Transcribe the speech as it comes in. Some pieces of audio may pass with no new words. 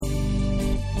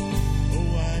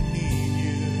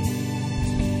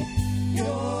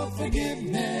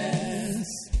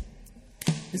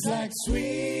like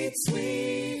sweet,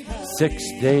 sweet honey. 6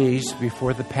 days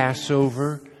before the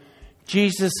Passover,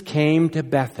 Jesus came to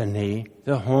Bethany,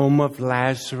 the home of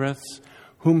Lazarus,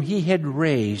 whom he had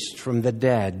raised from the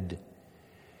dead.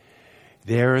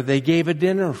 There they gave a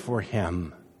dinner for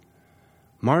him.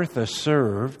 Martha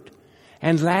served,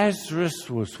 and Lazarus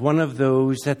was one of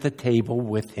those at the table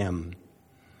with him.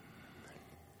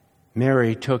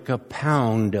 Mary took a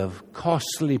pound of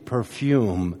costly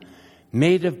perfume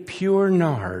made of pure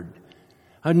nard,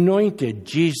 anointed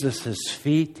Jesus'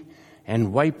 feet,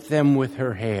 and wiped them with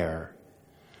her hair.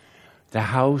 The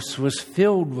house was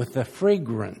filled with the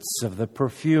fragrance of the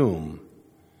perfume.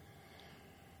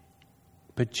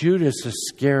 But Judas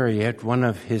Iscariot, one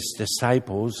of his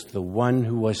disciples, the one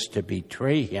who was to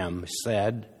betray him,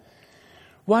 said,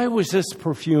 "Why was this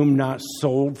perfume not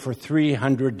sold for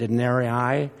 300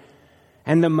 denarii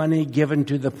and the money given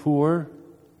to the poor?"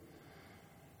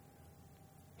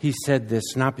 He said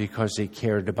this not because he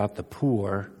cared about the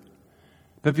poor,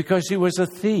 but because he was a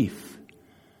thief.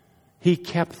 He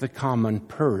kept the common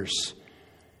purse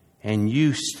and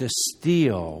used to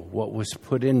steal what was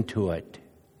put into it.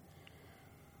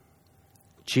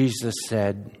 Jesus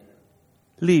said,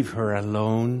 "Leave her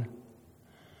alone.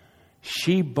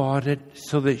 She bought it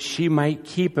so that she might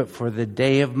keep it for the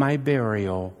day of my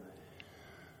burial.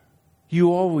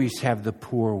 You always have the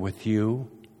poor with you,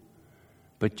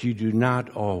 but you do not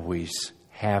always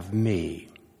have me."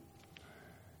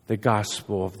 The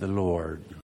Gospel of the Lord.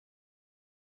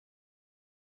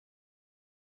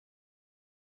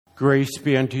 Grace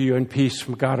be unto you and peace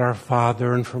from God our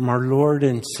Father and from our Lord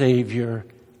and Savior,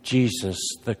 Jesus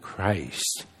the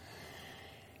Christ.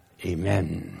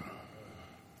 Amen.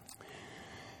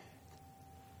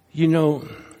 You know,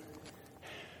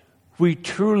 we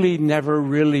truly never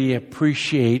really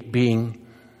appreciate being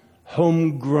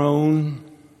homegrown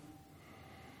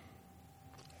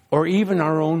or even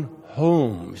our own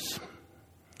homes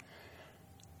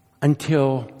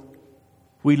until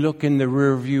we look in the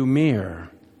rearview mirror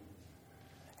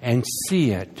and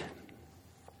see it,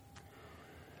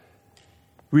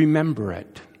 remember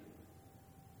it,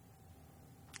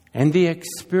 and the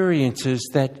experiences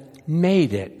that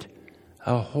made it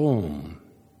a home.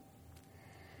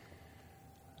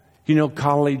 You know,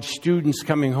 college students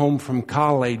coming home from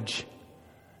college,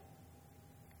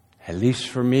 at least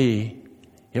for me,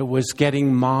 it was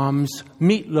getting mom's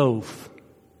meatloaf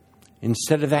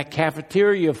instead of that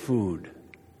cafeteria food.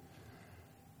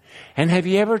 And have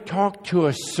you ever talked to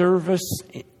a service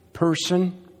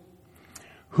person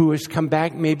who has come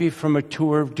back maybe from a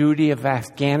tour of duty of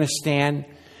Afghanistan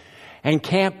and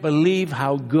can't believe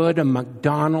how good a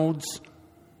McDonald's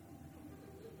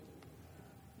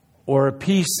or a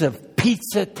piece of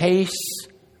pizza tastes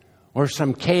or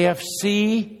some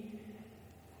KFC?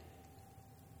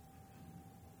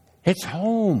 It's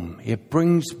home. It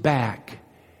brings back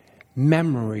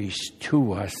memories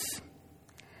to us.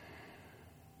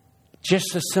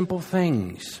 Just the simple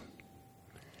things.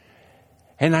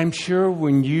 And I'm sure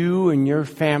when you and your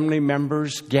family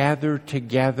members gather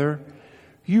together,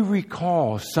 you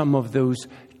recall some of those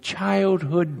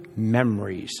childhood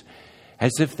memories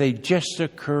as if they just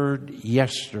occurred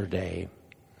yesterday.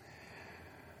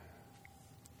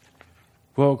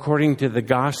 Well, according to the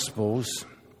Gospels,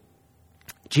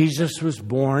 Jesus was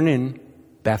born in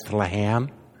Bethlehem.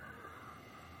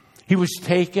 He was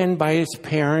taken by his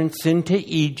parents into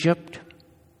Egypt.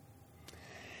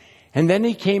 And then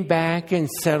he came back and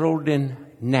settled in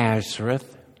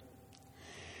Nazareth.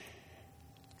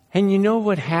 And you know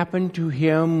what happened to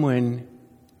him when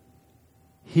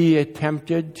he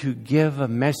attempted to give a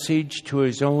message to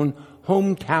his own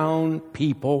hometown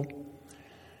people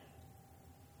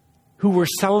who were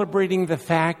celebrating the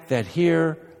fact that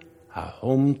here a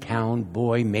hometown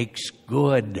boy makes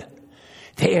good.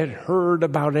 They had heard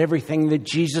about everything that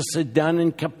Jesus had done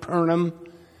in Capernaum,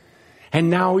 and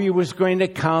now he was going to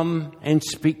come and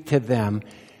speak to them.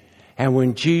 And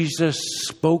when Jesus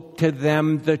spoke to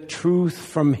them the truth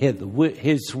from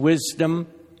his wisdom,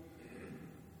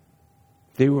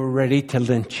 they were ready to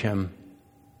lynch him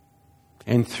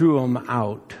and threw him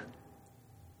out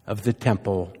of the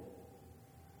temple.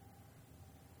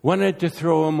 Wanted to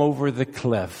throw him over the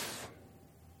cliff.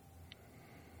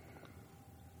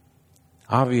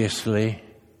 Obviously,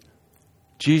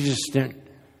 Jesus didn't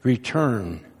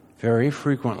return very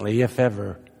frequently, if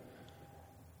ever,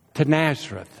 to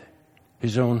Nazareth,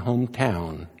 his own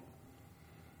hometown.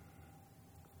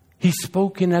 He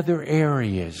spoke in other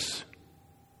areas: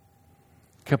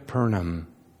 Capernaum,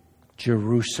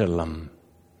 Jerusalem,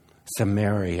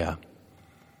 Samaria,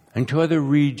 and to other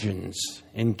regions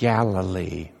in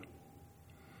Galilee.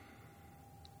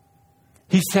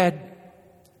 He said,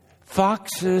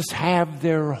 foxes have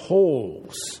their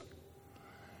holes,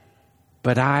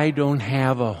 but I don't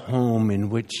have a home in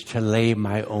which to lay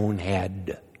my own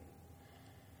head.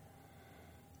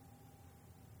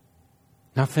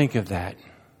 Now think of that.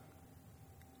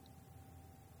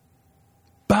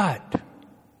 But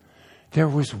there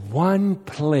was one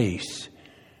place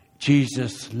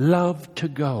Jesus loved to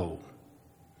go,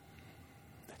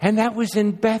 and that was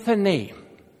in Bethany.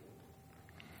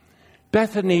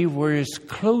 Bethany, where his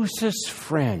closest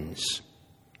friends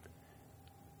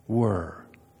were,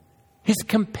 his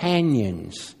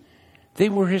companions. They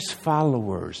were his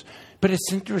followers. But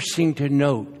it's interesting to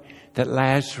note that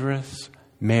Lazarus,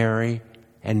 Mary,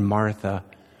 and Martha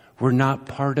were not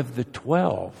part of the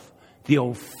 12, the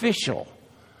official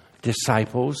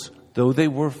disciples, though they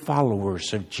were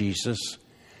followers of Jesus,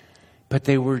 but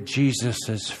they were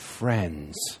Jesus'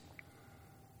 friends.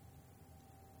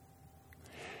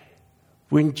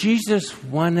 When Jesus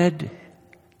wanted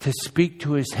to speak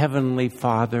to his heavenly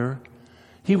Father,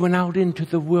 he went out into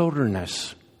the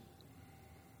wilderness.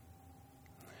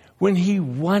 When he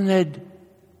wanted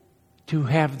to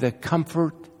have the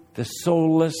comfort, the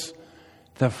solace,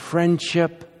 the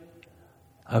friendship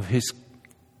of his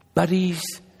buddies,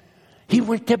 he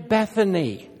went to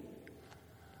Bethany,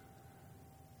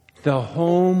 the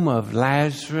home of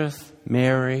Lazarus,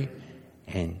 Mary,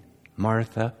 and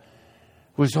Martha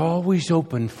was always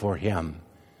open for him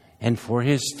and for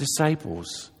his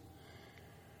disciples.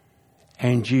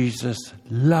 And Jesus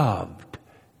loved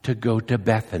to go to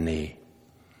Bethany,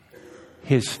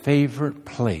 his favorite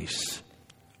place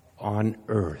on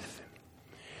earth.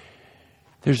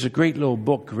 There's a great little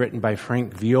book written by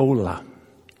Frank Viola,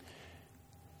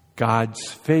 God's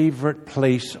Favorite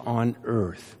Place on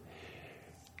Earth.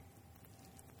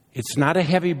 It's not a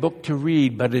heavy book to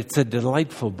read, but it's a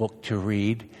delightful book to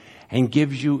read and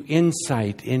gives you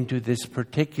insight into this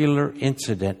particular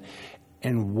incident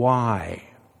and why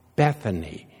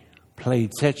Bethany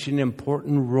played such an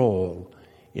important role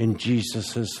in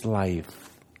Jesus'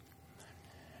 life.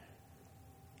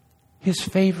 His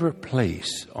favorite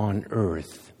place on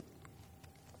earth.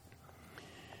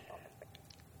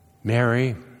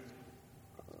 Mary,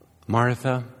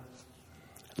 Martha,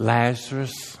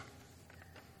 Lazarus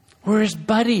were his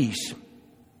buddies.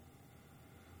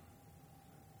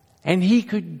 And he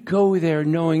could go there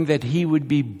knowing that he would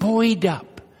be buoyed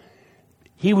up.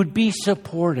 He would be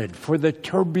supported for the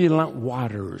turbulent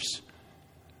waters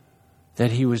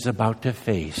that he was about to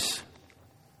face.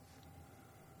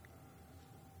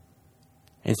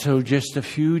 And so just a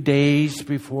few days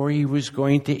before he was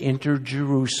going to enter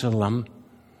Jerusalem,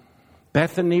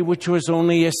 Bethany, which was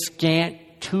only a scant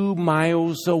 2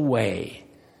 miles away,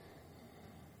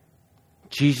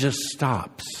 Jesus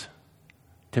stops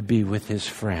to be with his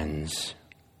friends.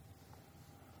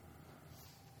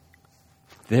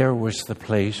 There was the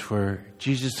place where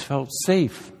Jesus felt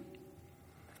safe.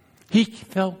 He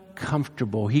felt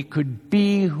comfortable. He could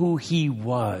be who he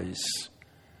was.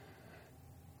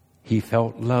 He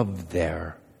felt loved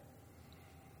there.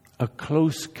 A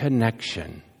close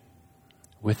connection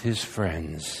with his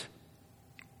friends.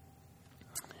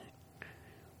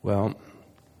 Well,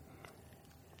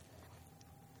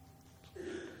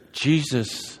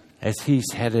 Jesus, as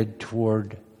he's headed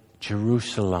toward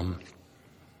Jerusalem,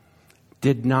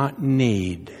 did not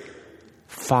need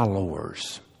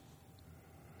followers.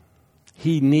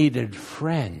 He needed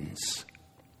friends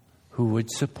who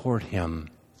would support him,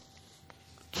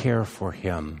 care for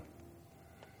him,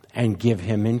 and give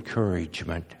him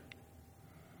encouragement.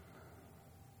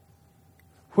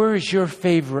 Where is your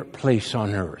favorite place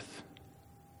on earth?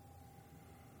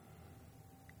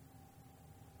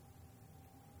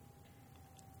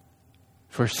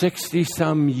 For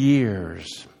 60-some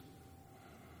years,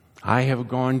 I have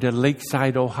gone to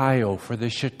Lakeside, Ohio for the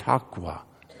Chautauqua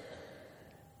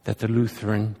that the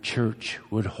Lutheran Church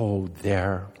would hold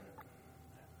there.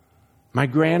 My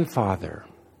grandfather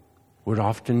would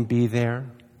often be there.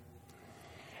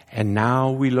 And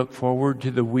now we look forward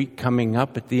to the week coming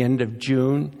up at the end of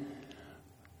June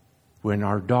when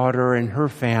our daughter and her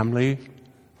family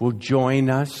will join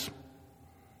us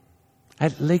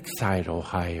at Lakeside,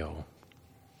 Ohio.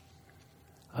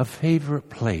 A favorite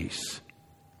place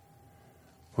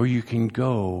where you can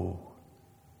go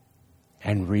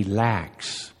and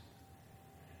relax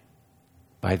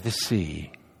by the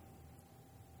sea.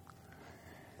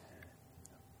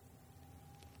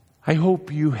 I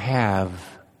hope you have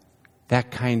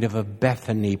that kind of a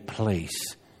Bethany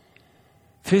place,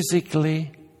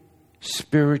 physically,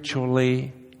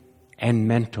 spiritually, and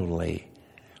mentally,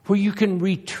 where you can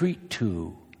retreat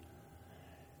to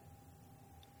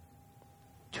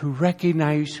to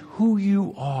recognize who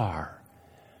you are,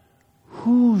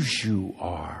 whose you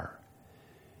are,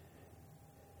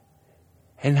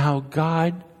 and how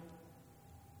God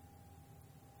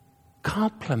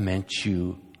compliments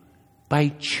you by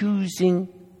choosing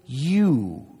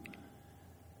you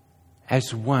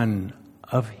as one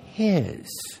of His.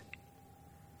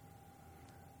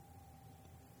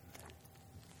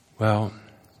 Well,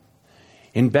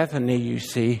 in Bethany, you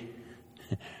see,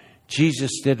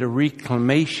 Jesus did a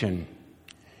reclamation,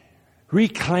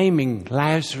 reclaiming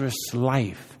Lazarus'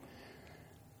 life.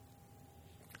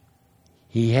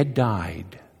 He had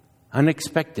died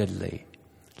unexpectedly,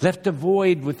 left a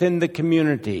void within the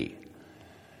community.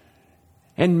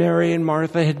 And Mary and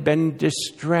Martha had been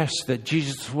distressed that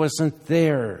Jesus wasn't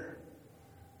there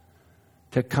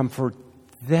to comfort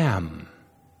them.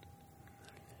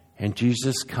 And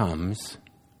Jesus comes,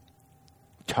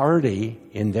 tardy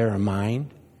in their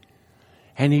mind,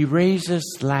 and He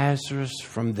raises Lazarus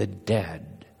from the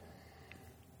dead.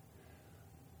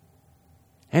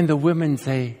 And the women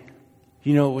say,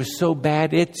 it was so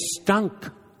bad, it stunk.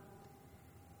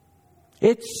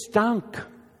 It stunk.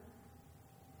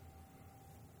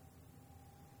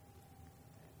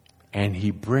 And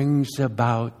He brings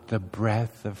about the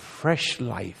breath of fresh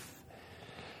life,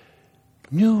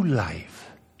 new life,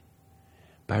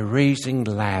 by raising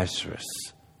Lazarus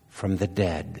from the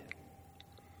dead.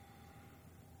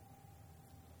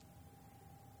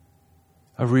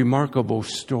 A remarkable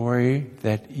story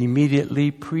that immediately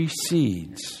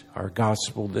precedes our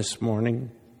gospel this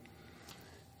morning.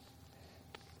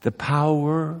 The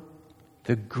power,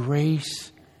 the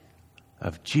grace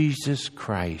of Jesus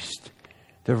Christ,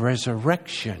 the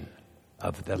resurrection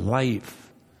of the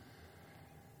life.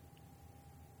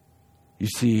 You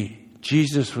see,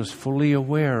 Jesus was fully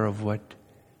aware of what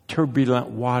turbulent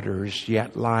waters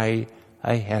yet lie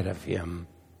ahead of Him.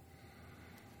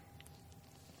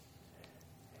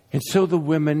 And so the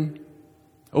women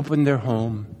opened their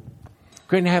home,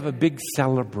 going to have a big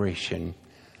celebration.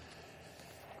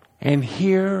 And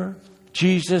here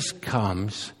Jesus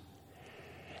comes,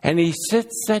 and He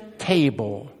sits at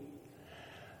table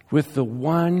with the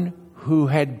one who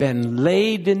had been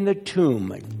laid in the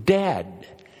tomb, dead,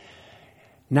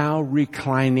 now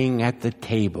reclining at the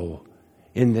table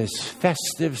in this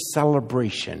festive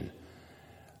celebration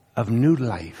of new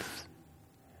life.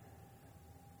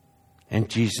 And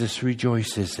Jesus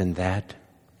rejoices in that.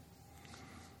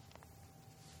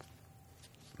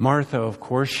 Martha, of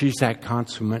course, she's that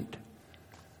consummate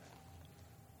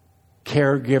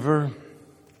caregiver,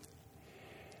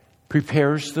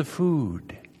 prepares the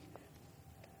food.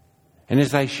 And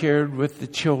as I shared with the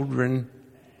children,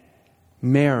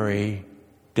 Mary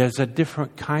does a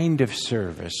different kind of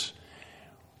service,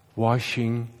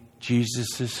 washing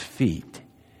Jesus' feet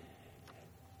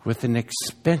with an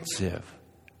expensive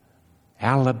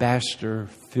alabaster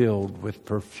filled with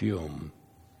perfume.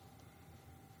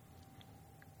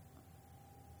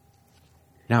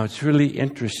 Now, it's really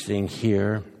interesting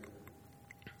here,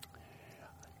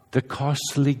 the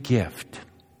costly gift.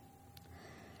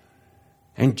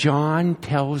 And John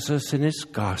tells us in his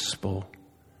gospel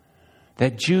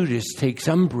that Judas takes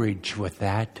umbrage with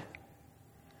that.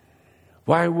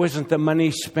 Why wasn't the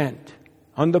money spent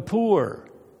on the poor?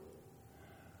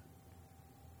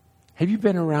 Have you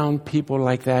been around people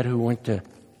like that who want to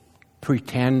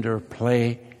pretend or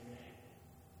play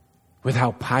with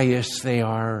how pious they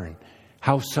are and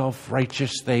how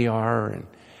self-righteous they are, and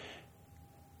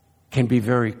can be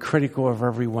very critical of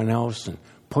everyone else and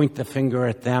point the finger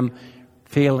at them,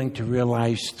 failing to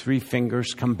realize 3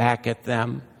 fingers come back at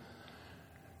them?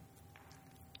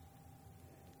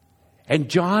 And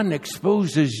John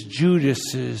exposes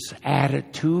Judas's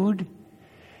attitude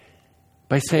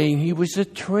by saying he was a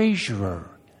treasurer.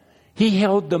 He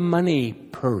held the money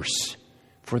purse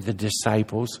for the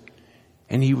disciples,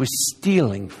 and he was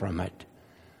stealing from it.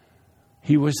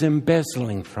 He was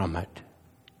embezzling from it.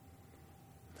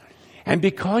 And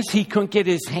because he couldn't get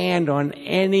his hand on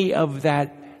any of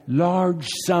that large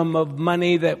sum of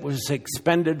money that was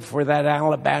expended for that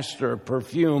alabaster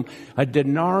perfume, a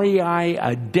denarii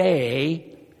a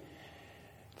day,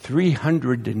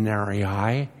 300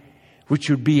 denarii, which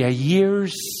would be a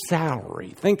year's salary.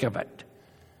 Think of it.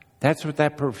 That's what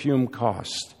that perfume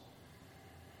cost.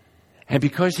 And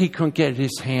because he couldn't get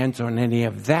his hands on any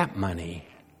of that money,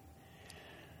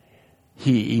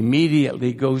 he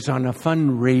immediately goes on a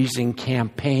fundraising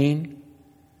campaign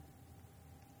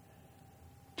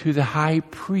to the high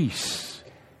priests,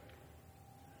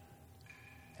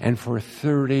 and for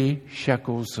 30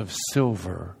 shekels of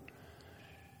silver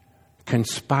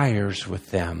conspires with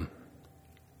them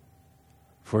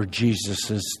for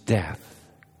Jesus' death.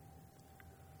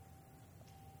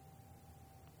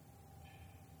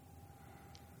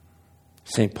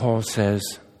 St. Paul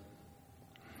says,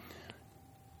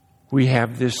 we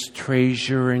have this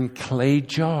treasure in clay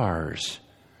jars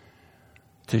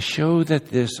to show that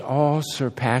this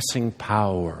all-surpassing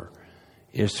power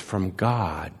is from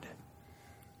God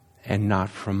and not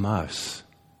from us.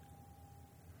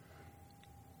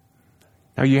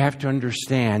 Now you have to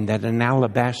understand that an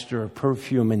alabaster of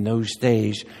perfume in those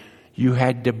days, you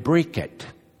had to break it.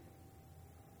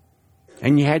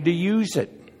 And you had to use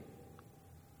it.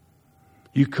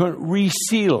 You couldn't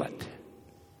reseal it.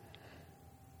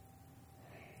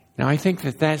 Now I think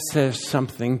that says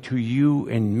something to you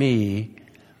and me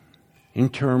in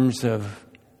terms of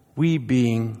we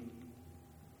being,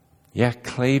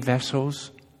 clay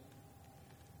vessels.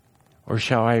 Or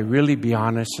shall I really be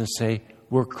honest and say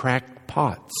we're cracked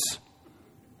pots?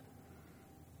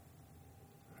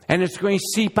 And it's going to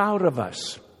seep out of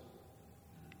us.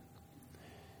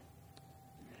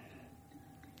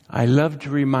 I love to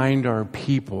remind our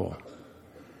people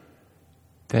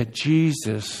that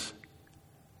Jesus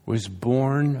was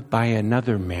born by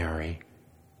another Mary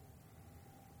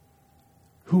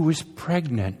who was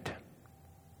pregnant,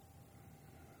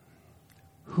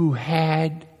 who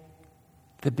had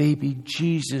the baby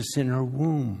Jesus in her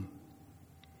womb.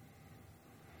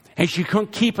 And she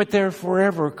couldn't keep it there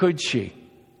forever, could she?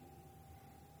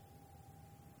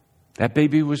 That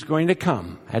baby was going to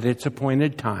come at its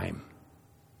appointed time.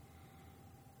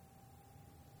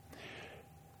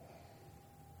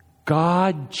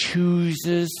 God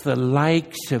chooses the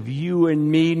likes of you and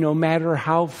me, no matter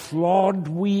how flawed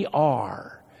we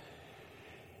are.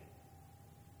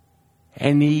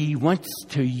 And He wants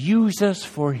to use us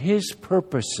for His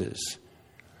purposes.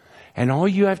 And all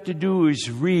you have to do is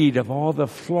read of all the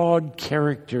flawed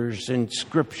characters in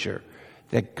Scripture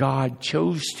that God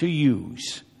chose to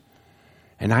use.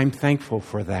 And I'm thankful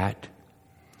for that,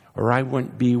 or I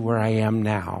wouldn't be where I am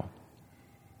now.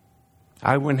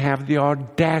 I wouldn't have the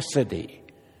audacity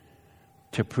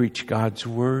to preach God's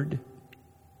Word.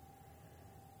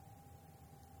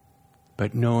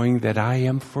 But knowing that I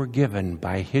am forgiven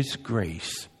by His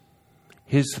grace,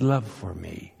 His love for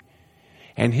me,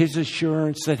 and His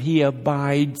assurance that He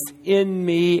abides in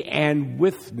me and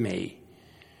with me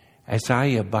as I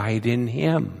abide in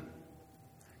Him.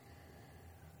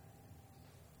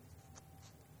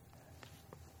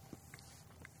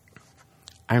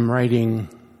 I'm writing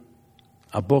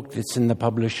a book that's in the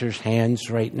publisher's hands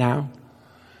right now.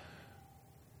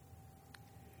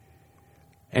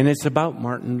 And it's about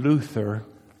Martin Luther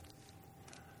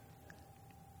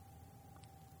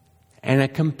and a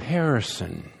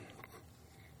comparison.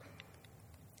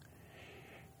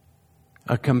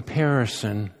 A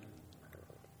comparison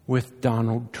with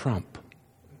Donald Trump.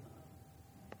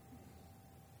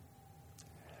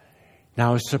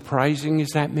 Now, as surprising as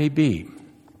that may be,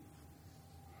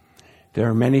 there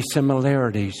are many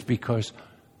similarities because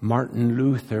Martin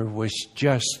Luther was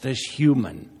just as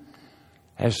human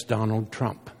as Donald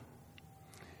Trump.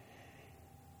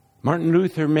 Martin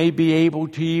Luther may be able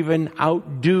to even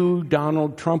outdo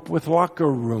Donald Trump with locker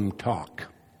room talk.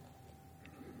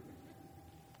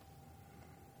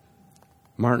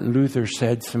 Martin Luther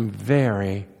said some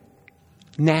very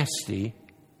nasty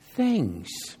things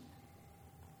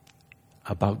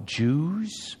about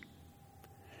Jews.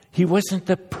 He wasn't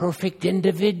the perfect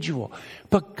individual,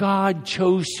 but God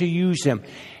chose to use him.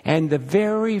 And the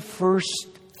very first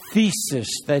thesis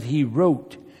that he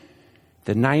wrote,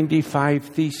 the 95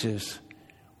 Theses,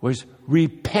 was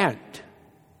repent.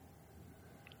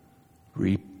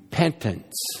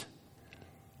 Repentance.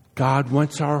 God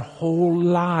wants our whole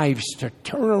lives to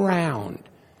turn around,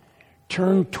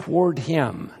 turn toward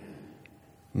Him,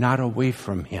 not away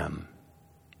from Him.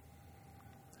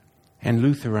 And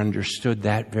Luther understood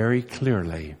that very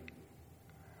clearly.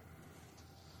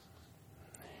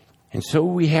 And so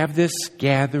we have this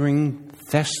gathering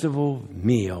festival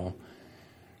meal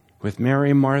with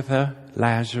Mary, Martha,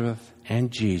 Lazarus, and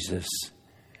Jesus.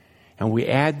 And we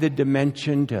add the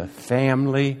dimension to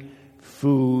family,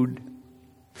 food,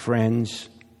 friends,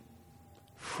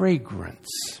 fragrance.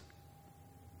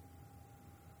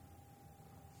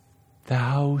 The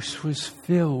house was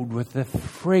filled with the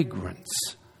fragrance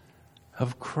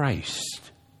of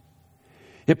Christ.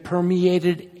 It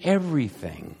permeated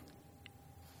everything.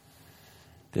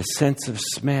 The sense of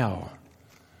smell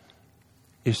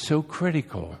is so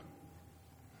critical.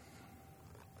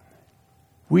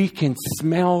 We can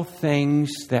smell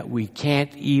things that we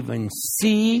can't even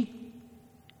see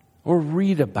or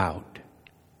read about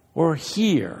or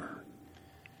hear.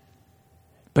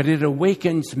 But it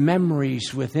awakens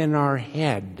memories within our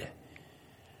head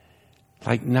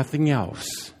like nothing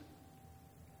else.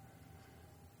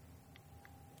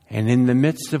 And in the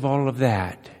midst of all of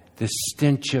that, the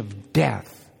stench of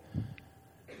death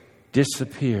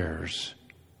disappears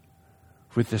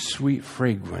with the sweet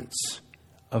fragrance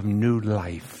of new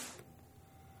life.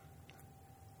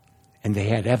 And they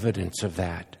had evidence of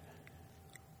that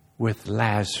with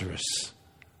Lazarus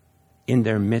in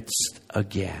their midst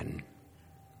again.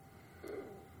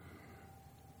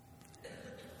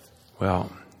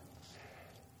 Well,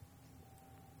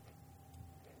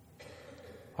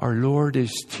 our Lord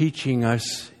is teaching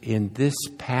us in this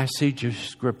passage of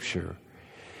Scripture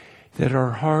that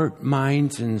our heart,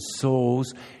 minds, and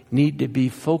souls need to be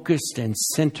focused and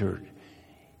centered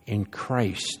in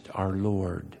Christ our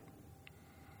Lord.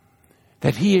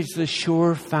 That He is the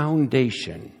sure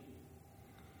foundation,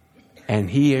 and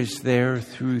He is there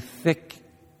through thick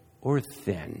or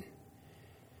thin.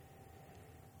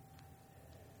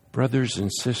 Brothers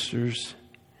and sisters,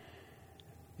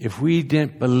 if we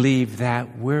didn't believe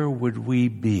that, where would we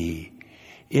be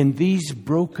in these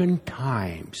broken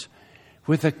times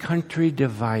with a country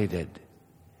divided,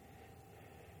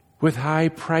 with high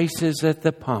prices at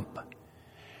the pump,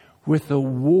 with a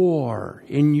war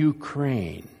in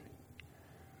Ukraine,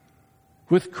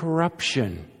 with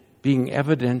corruption being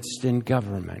evidenced in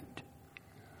government?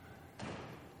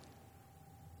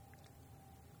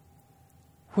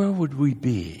 Where would we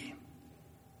be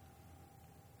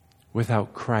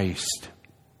without Christ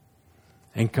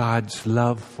and God's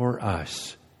love for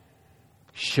us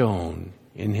shown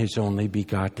in His only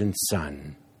begotten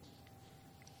Son?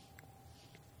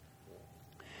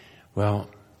 Well,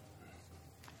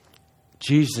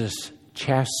 Jesus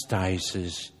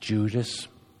chastises Judas.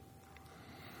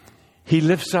 He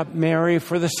lifts up Mary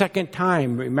for the second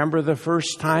time. Remember the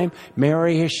first time?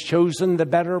 Mary has chosen the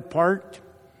better part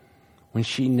when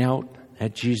she knelt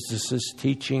at Jesus'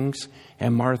 teachings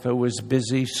and Martha was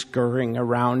busy scurrying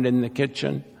around in the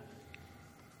kitchen.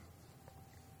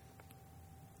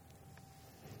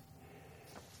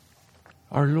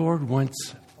 Our Lord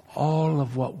wants all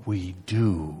of what we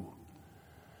do,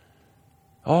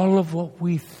 all of what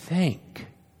we think,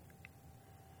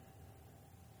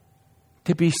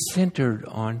 to be centered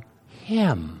on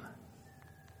Him,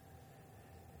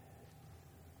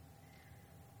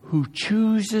 who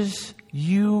chooses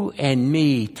you and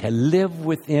me to live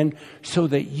within, so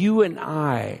that you and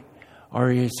I are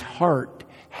His heart,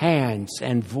 hands,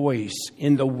 and voice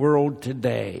in the world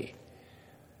today.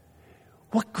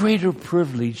 What greater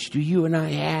privilege do you and I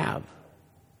have?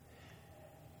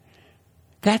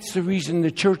 That's the reason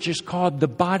the church is called the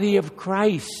body of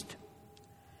Christ.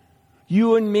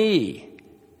 You and me.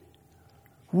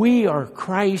 We are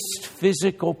Christ's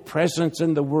physical presence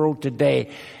in the world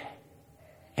today.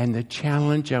 And the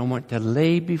challenge I want to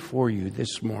lay before you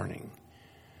this morning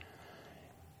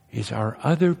is, are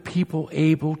other people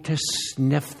able to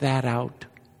sniff that out?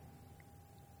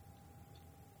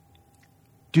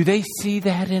 Do they see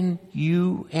that in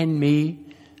you and me,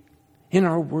 in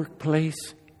our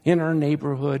workplace, in our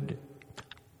neighborhood?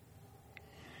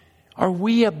 Are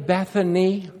we a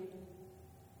Bethany?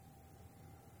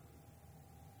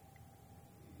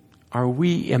 Are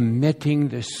we emitting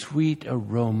the sweet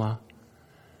aroma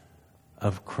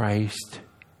of Christ?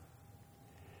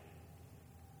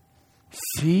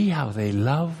 See how they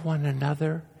love one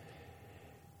another.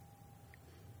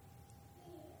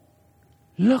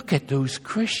 Look at those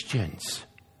Christians.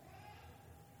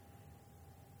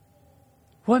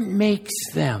 What makes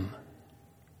them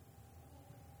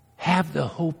have the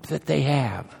hope that they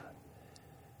have?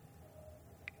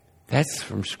 That's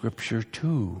from Scripture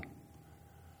too.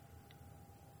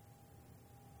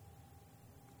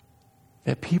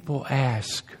 That people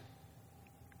ask,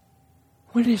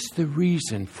 what is the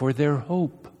reason for their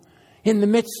hope in the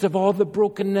midst of all the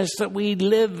brokenness that we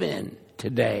live in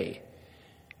today?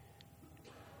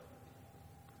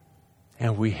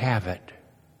 And we have it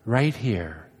right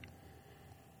here.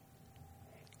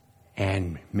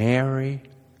 And Mary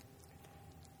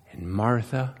and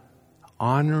Martha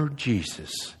honored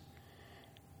Jesus.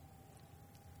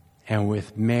 And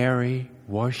with Mary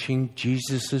washing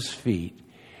Jesus' feet,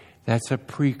 that's a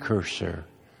precursor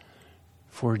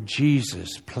for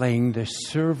Jesus playing the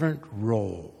servant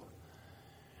role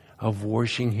of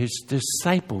washing His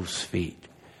disciples' feet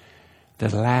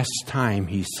the last time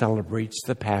He celebrates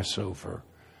the Passover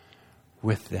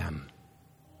with them.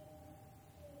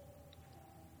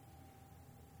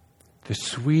 The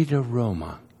sweet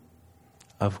aroma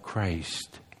of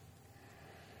Christ,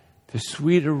 the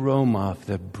sweet aroma of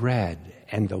the bread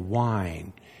and the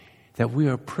wine that we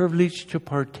are privileged to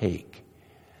partake,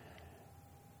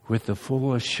 with the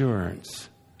full assurance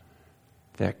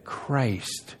that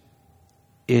Christ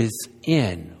is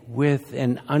in, with,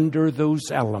 and under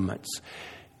those elements,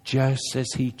 just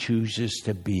as He chooses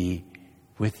to be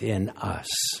within us.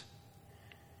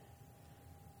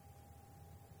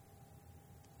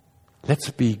 Let's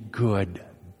be good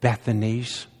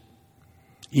Bethanies,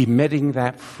 emitting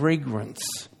that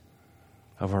fragrance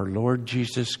of our Lord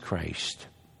Jesus Christ,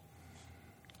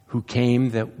 who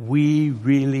came that we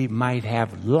really might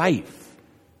have life,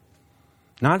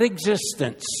 not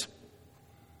existence,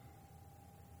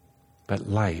 but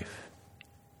life,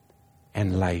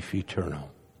 and life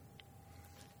eternal.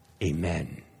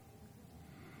 Amen.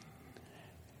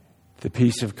 The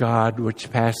peace of God,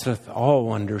 which passeth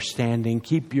all understanding,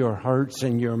 keep your hearts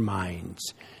and your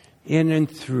minds in and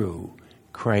through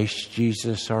Christ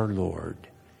Jesus our Lord.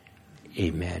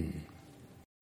 Amen.